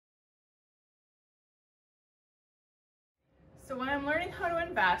So when I'm learning how to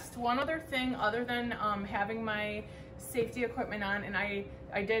invest, one other thing other than having my safety equipment on, and I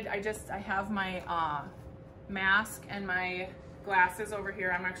have my mask and my glasses over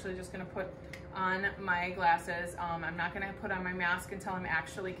here. I'm actually just gonna put on my glasses. I'm not gonna put on my mask until I'm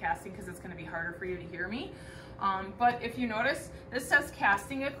actually casting because it's gonna be harder for you to hear me. But if you notice, this says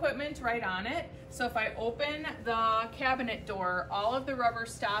casting equipment right on it. So if I open the cabinet door, all of the rubber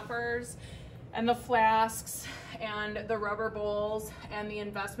stoppers and the flasks and the rubber bowls and the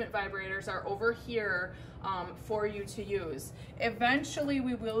investment vibrators are over here for you to use. Eventually,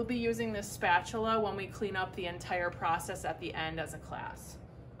 we will be using this spatula when we clean up the entire process at the end as a class.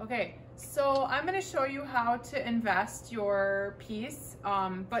 Okay, so I'm gonna show you how to invest your piece,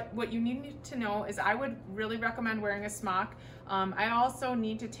 but what you need to know is I would really recommend wearing a smock. I also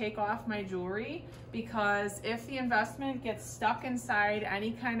need to take off my jewelry because if the investment gets stuck inside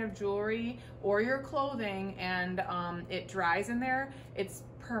any kind of jewelry or your clothing and it dries in there, it's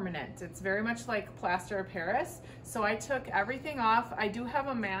permanent. It's very much like plaster of Paris. So I took everything off. I do have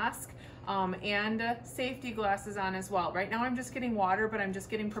a mask and safety glasses on as well. Right now I'm just getting water, but I'm just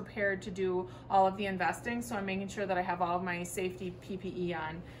getting prepared to do all of the investing. So I'm making sure that I have all of my safety PPE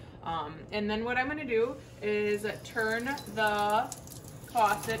on. And then what I'm gonna do is turn the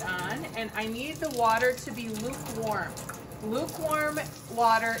faucet on, and I need the water to be lukewarm. Lukewarm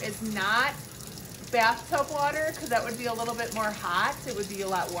water is not bathtub water because that would be a little bit more hot. It would be a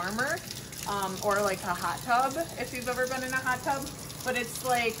lot warmer, or like a hot tub if you've ever been in a hot tub, but it's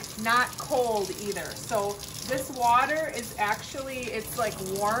like not cold either. So this water is actually, it's like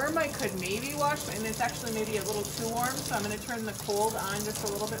warm. I could maybe wash, and it's actually maybe a little too warm. So I'm gonna turn the cold on just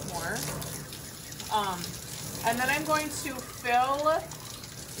a little bit more. And then I'm going to fill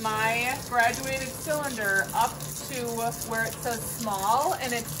my graduated cylinder up to where it says small,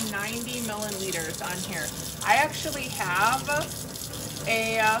 and it's 90 milliliters on here. I actually have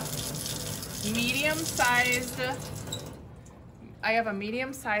a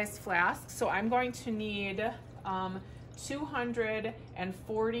medium-sized flask, so I'm going to need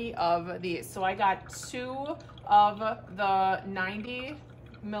 240 of these. So I got 2 of the 90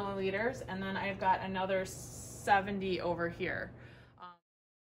 milliliters, and then I've got another 70 over here.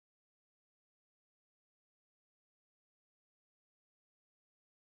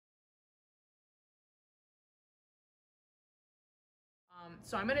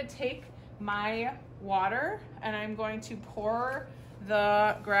 So I'm gonna take my water and I'm going to pour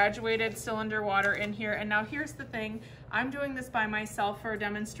the graduated cylinder water in here. And now here's the thing, I'm doing this by myself for a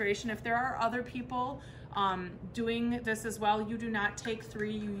demonstration. If there are other people doing this as well, you do not take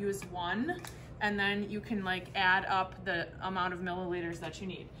 3, you use 1, and then you can like add up the amount of milliliters that you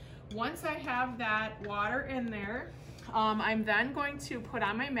need. Once I have that water in there, I'm then going to put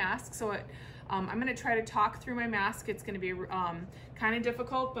on my mask. So I'm gonna try to talk through my mask. It's gonna be kind of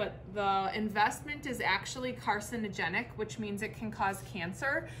difficult, but the investment is actually carcinogenic, which means it can cause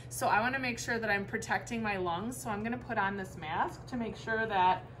cancer. So I wanna make sure that I'm protecting my lungs. So I'm gonna put on this mask to make sure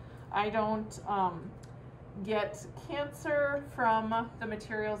that I don't get cancer from the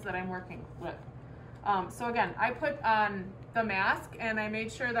materials that I'm working with. So again, I put on the mask and I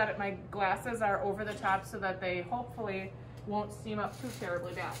made sure that my glasses are over the top so that they hopefully won't steam up too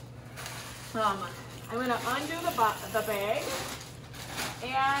terribly bad. I'm gonna undo the bag,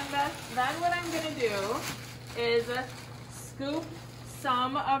 and then what I'm gonna do is scoop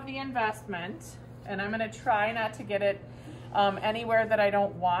some of the investment, and I'm gonna try not to get it anywhere that I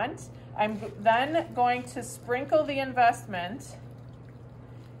don't want. I'm then going to sprinkle the investment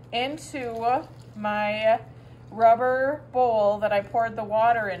into my rubber bowl that I poured the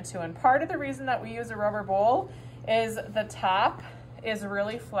water into. And part of the reason that we use a rubber bowl is the top is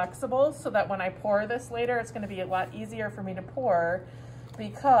really flexible, so that when I pour this later, it's going to be a lot easier for me to pour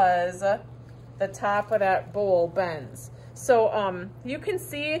because the top of that bowl bends. So you can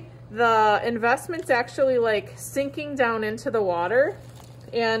see the investment's actually like sinking down into the water,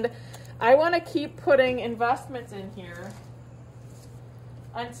 and I want to keep putting investments in here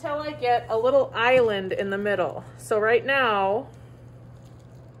until I get a little island in the middle. So right now,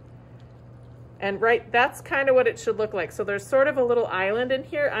 and that's kind of what it should look like. So there's sort of a little island in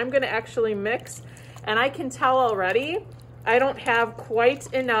here. I'm gonna actually mix, and I can tell already I don't have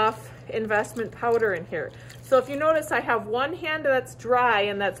quite enough investment powder in here. So if you notice, I have one hand that's dry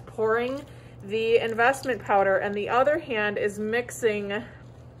and that's pouring the investment powder, and the other hand is mixing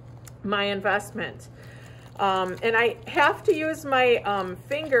my investment. And I have to use my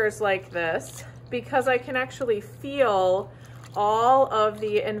fingers like this because I can actually feel all of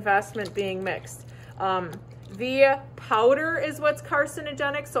the investment being mixed. The powder is what's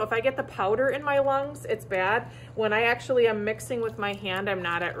carcinogenic. So if I get the powder in my lungs, it's bad. When I actually am mixing with my hand, I'm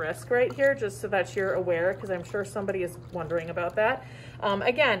not at risk right here, just so that you're aware, because I'm sure somebody is wondering about that.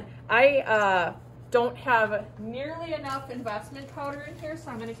 Again, I don't have nearly enough investment powder in here, so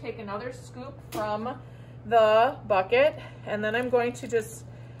I'm going to take another scoop from the bucket, and then I'm going to just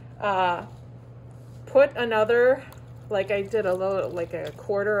put another, like I did like a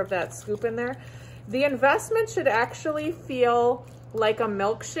quarter of that scoop in there. The investment should actually feel like a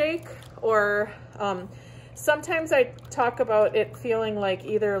milkshake, or sometimes I talk about it feeling like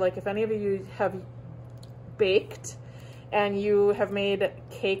either, like if any of you have baked and you have made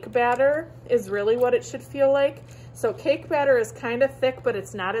cake batter, is really what it should feel like. So cake batter is kind of thick, but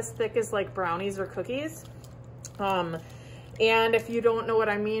it's not as thick as like brownies or cookies. And if you don't know what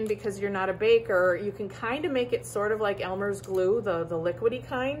I mean because you're not a baker, you can kind of make it sort of like Elmer's glue, the liquidy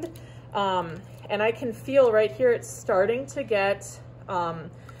kind. And I can feel right here it's starting to get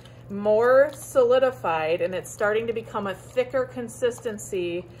more solidified, and it's starting to become a thicker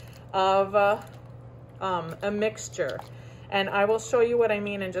consistency of a mixture. And I will show you what I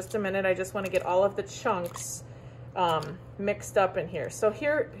mean in just a minute. I just want to get all of the chunks mixed up in here. So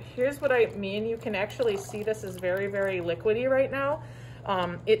here's what I mean. You can actually see this is very, very liquidy right now.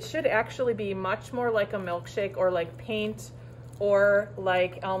 It should actually be much more like a milkshake, or like paint, or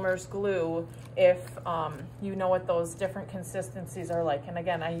like Elmer's glue, if you know what those different consistencies are like. And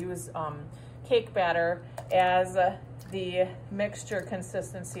again, I use cake batter as the mixture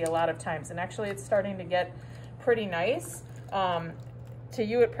consistency a lot of times. And actually it's starting to get pretty nice. To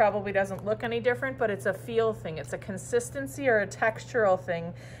you, it probably doesn't look any different, but it's a feel thing. It's a consistency or a textural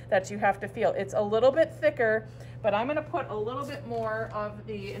thing that you have to feel. It's a little bit thicker, but I'm gonna put a little bit more of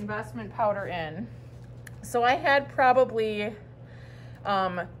the investment powder in. So I had probably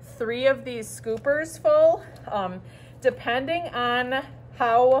 3 of these scoopers full. Depending on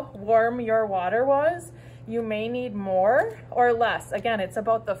how warm your water was, you may need more or less. Again, it's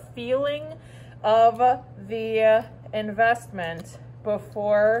about the feeling of the investment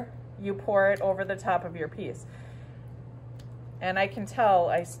before you pour it over the top of your piece. And I can tell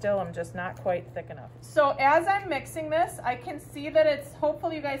I still am just not quite thick enough. So as I'm mixing this, I can see that it's,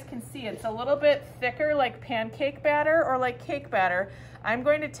 hopefully you guys can see, it's a little bit thicker like pancake batter or like cake batter. I'm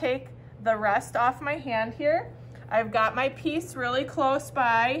going to take the rest off my hand here. I've got my piece really close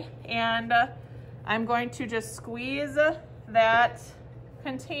by, and I'm going to just squeeze that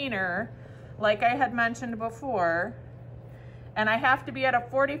container like I had mentioned before. And I have to be at a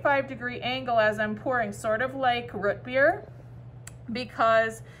 45-degree angle as I'm pouring, sort of like root beer,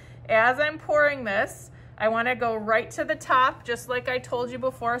 because as I'm pouring this, I want to go right to the top, just like I told you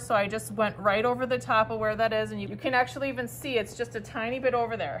before. So I just went right over the top of where that is, and you can actually even see it's just a tiny bit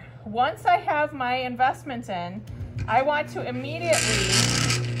over there. Once I have my investment in, I want to immediately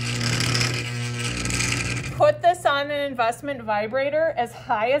put this on an investment vibrator as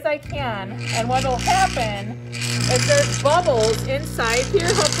high as I can, and what will happen is there's bubbles inside here.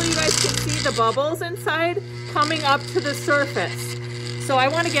 Hopefully you guys can see the bubbles inside coming up to the surface. So I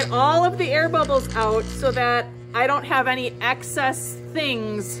want to get all of the air bubbles out so that I don't have any excess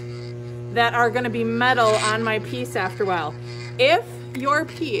things that are going to be metal on my piece after a while. If your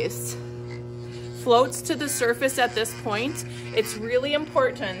piece floats to the surface at this point, it's really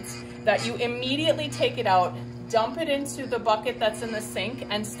important that you immediately take it out, dump it into the bucket that's in the sink,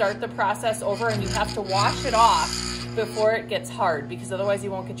 and start the process over. And you have to wash it off before it gets hard, because otherwise you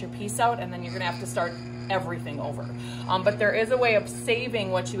won't get your piece out, and then you're gonna have to start everything over. But there is a way of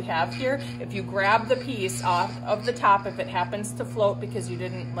saving what you have here. If you grab the piece off of the top, if it happens to float because you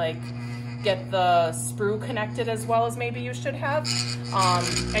didn't like get the sprue connected as well as maybe you should have,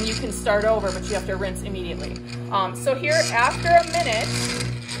 and you can start over, but you have to rinse immediately. So here, after a minute,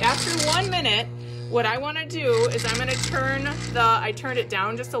 after 1 minute, what I want to do is I'm going to turn I turned it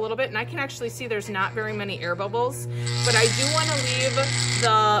down just a little bit, and I can actually see there's not very many air bubbles, but I do want to leave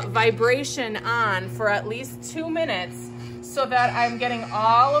the vibration on for at least 2 minutes so that I'm getting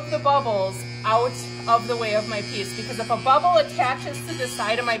all of the bubbles out of the way of my piece. Because if a bubble attaches to the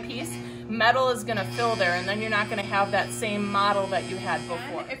side of my piece, metal is going to fill there, and then you're not going to have that same model that you had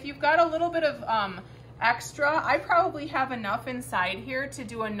before. If you've got a little bit of extra, I probably have enough inside here to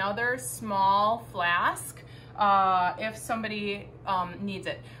do another small flask if somebody needs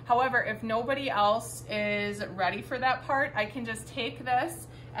it. However, if nobody else is ready for that part, I can just take this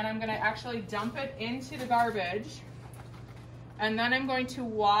and I'm gonna actually dump it into the garbage, and then I'm going to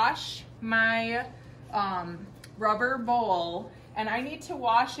wash my rubber bowl and I need to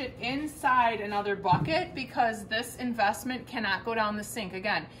wash it inside another bucket because this investment cannot go down the sink.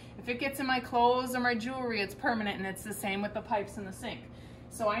 Again, if it gets in my clothes or my jewelry, it's permanent, and it's the same with the pipes in the sink.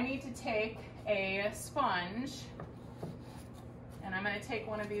 So I need to take a sponge, and I'm going to take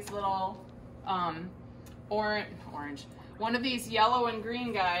one of these little one of these yellow and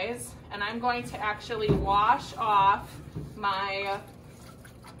green guys, and I'm going to actually wash off my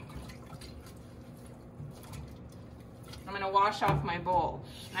bowl.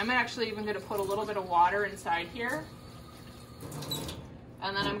 I'm actually even going to put a little bit of water inside here,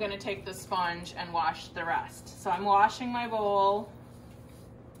 and then I'm going to take the sponge and wash the rest. So I'm washing my bowl,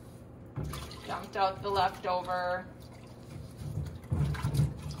 dumped out the leftover.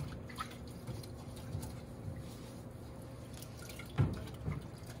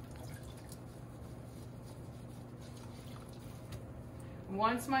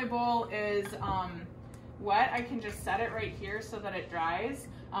 Once my bowl is wet, I can just set it right here so that it dries.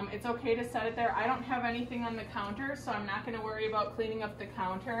 It's okay to set it there. I don't have anything on the counter, so I'm not going to worry about cleaning up the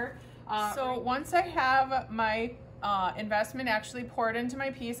counter. So once I have my investment actually poured into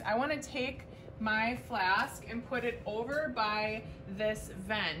my piece, I want to take my flask and put it over by this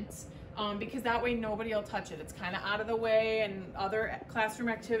vent. Because that way nobody will touch it. It's kind of out of the way and other classroom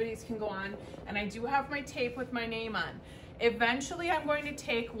activities can go on. And I do have my tape with my name on. Eventually I'm going to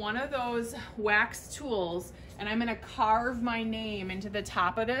take one of those wax tools and I'm going to carve my name into the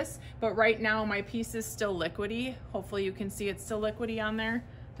top of this. But right now my piece is still liquidy. Hopefully you can see it's still liquidy on there,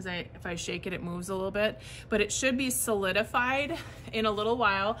 because if I shake it, it moves a little bit. But it should be solidified in a little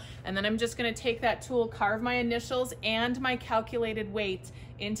while. And then I'm just going to take that tool, carve my initials and my calculated weight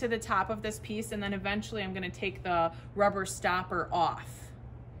into the top of this piece, and then eventually I'm going to take the rubber stopper off.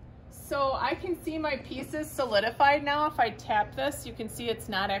 So I can see my piece is solidified now. If I tap this, you can see it's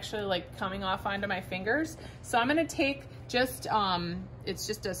not actually like coming off onto my fingers. So I'm going to take just, it's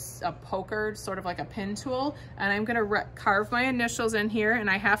just a poker, sort of like a pin tool, and I'm going to carve my initials in here, and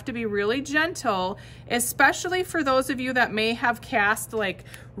I have to be really gentle, especially for those of you that may have cast like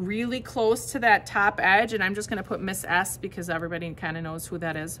really close to that top edge. And I'm just going to put Miss S because everybody kind of knows who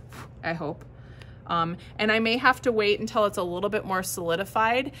that is, I hope. And I may have to wait until it's a little bit more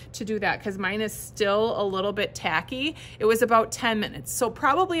solidified to do that, because mine is still a little bit tacky. It was about 10 minutes. So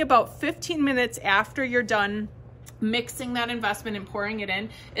probably about 15 minutes after you're done mixing that investment and pouring it in,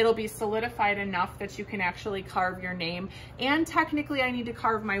 it'll be solidified enough that you can actually carve your name. And technically I need to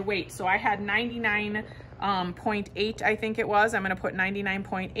carve my weight. So I had 99.8, I think it was. I'm going to put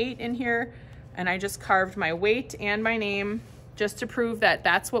 99.8 in here, and I just carved my weight and my name, just to prove that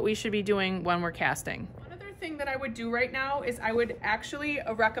that's what we should be doing when we're casting. One other thing that I would do right now is I would actually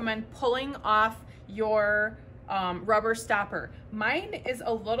recommend pulling off your rubber stopper. Mine is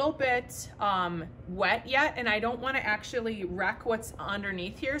a little bit wet yet, and I don't want to actually wreck what's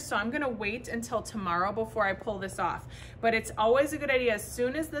underneath here, so I'm going to wait until tomorrow before I pull this off. But it's always a good idea, as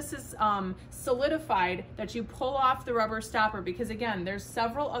soon as this is solidified, that you pull off the rubber stopper, because again, there's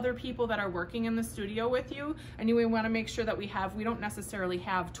several other people that are working in the studio with you, and we want to make sure that we don't necessarily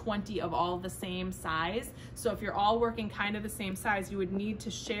have 20 of all the same size. So if you're all working kind of the same size, you would need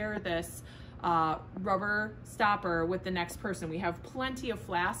to share this rubber stopper with the next person. We have plenty of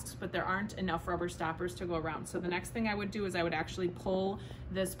flasks, but there aren't enough rubber stoppers to go around. So the next thing I would do is I would actually pull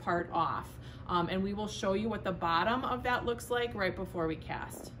this part off. And we will show you what the bottom of that looks like right before we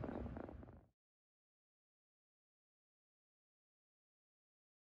cast.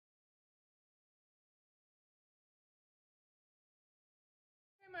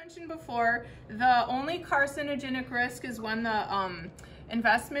 As I mentioned before, the only carcinogenic risk is when the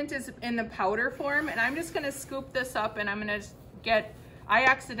investment is in the powder form, and I'm just going to scoop this up, and I'm going to I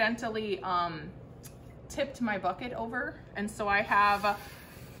accidentally tipped my bucket over, and so I have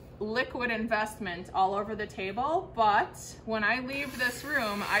liquid investment all over the table. But when I leave this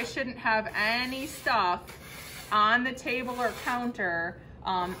room, I shouldn't have any stuff on the table or counter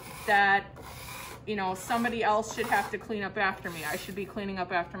that, you know, somebody else should have to clean up after me. I should be cleaning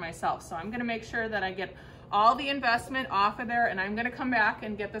up after myself. So I'm going to make sure that I get all the investment off of there, and I'm going to come back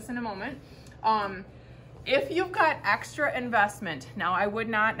and get this in a moment. If you've got extra investment, now I would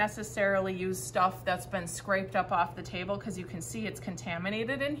not necessarily use stuff that's been scraped up off the table, because you can see it's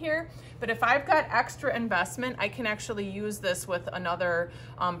contaminated in here. But if I've got extra investment, I can actually use this with another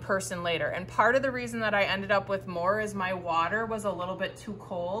person later. And part of the reason that I ended up with more is my water was a little bit too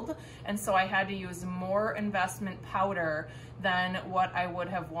cold, and so I had to use more investment powder than what I would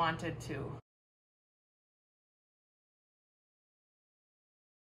have wanted to.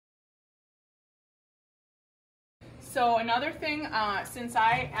 So another thing, since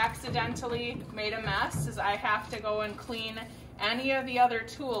I accidentally made a mess, is I have to go and clean any of the other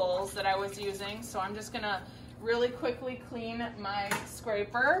tools that I was using. So I'm just gonna really quickly clean my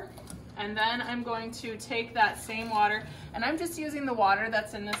scraper. And then I'm going to take that same water, and I'm just using the water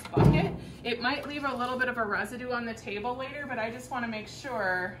that's in this bucket. It might leave a little bit of a residue on the table later, but I just want to make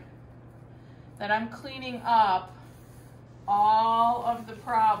sure that I'm cleaning up all of the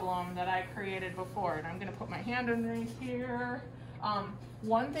problem that I created before. And I'm going to put my hand underneath here.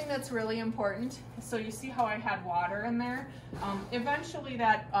 One thing that's really important, so you see how I had water in there? Eventually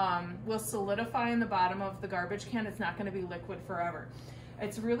that will solidify in the bottom of the garbage can. It's not going to be liquid forever.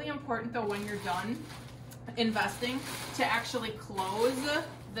 It's really important though when you're done investing to actually close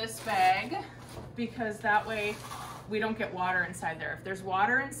this bag, because that way we don't get water inside there. If there's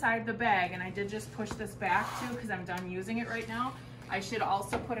water inside the bag, and I did just push this back too because I'm done using it right now, I should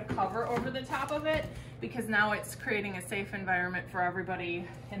also put a cover over the top of it, because now it's creating a safe environment for everybody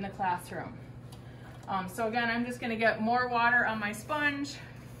in the classroom. So again, I'm just gonna get more water on my sponge,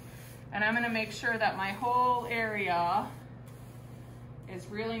 and I'm gonna make sure that my whole area is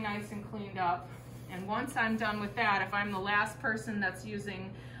really nice and cleaned up. And once I'm done with that, if I'm the last person that's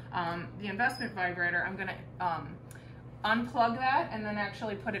using the investment vibrator, I'm gonna unplug that and then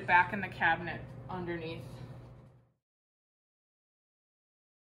actually put it back in the cabinet underneath